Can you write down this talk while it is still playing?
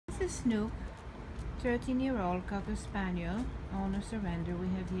is Snoop, 13-year-old Cocker Spaniel, owner surrender. We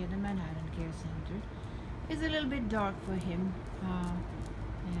have here the Manhattan Care Center. It's a little bit dark for him,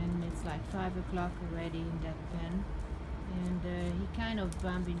 and it's like 5 o'clock already in that pen. And he kind of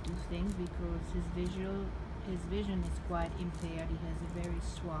bumped into things because his vision is quite impaired. He has a very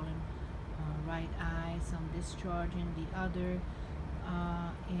swollen right eye, some discharge in the other,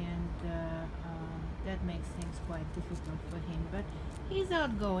 and that makes things quite difficult for him. But he's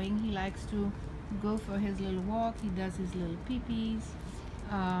outgoing. He likes to go for his little walk. He does his little pee-pees.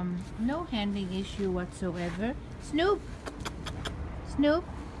 No handling issue whatsoever. Snoop! Snoop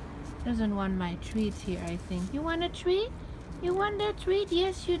doesn't want my treats here, I think. You want a treat? You want that treat?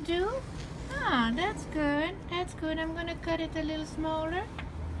 Yes, you do? Ah, that's good. That's good. I'm gonna cut it a little smaller.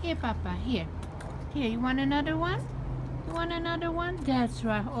 Here, Papa. Here. Here, you want another one? You want another one? That's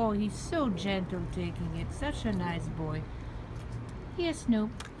right. Oh, he's so gentle taking it. Such a nice boy. Here, Snoop.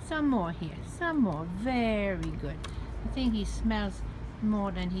 Some more here. Some more. Very good. I think he smells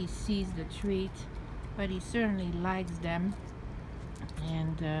more than he sees the treat, but he certainly likes them.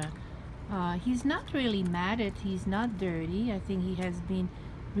 And he's not really mad at. He's not dirty. I think he has been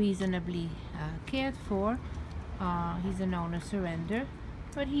reasonably cared for. He's an owner surrender,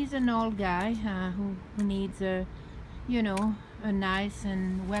 but he's an old guy who needs a nice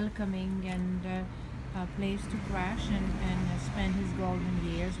and welcoming and a place to crash and spend his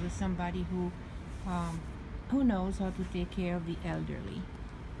golden years with somebody who knows how to take care of the elderly.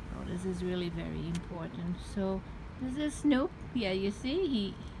 So this is really very important. So this is Snoop. Yeah, you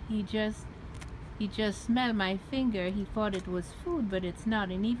see, he just smelled my finger. He thought it was food, but it's not.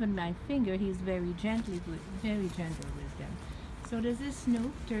 And even my finger, he's very gentle with them. So this is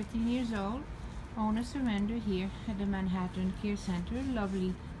Snoop, 13 years old, owner surrender here at the Manhattan Care Center.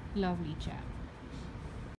 Lovely, lovely chap.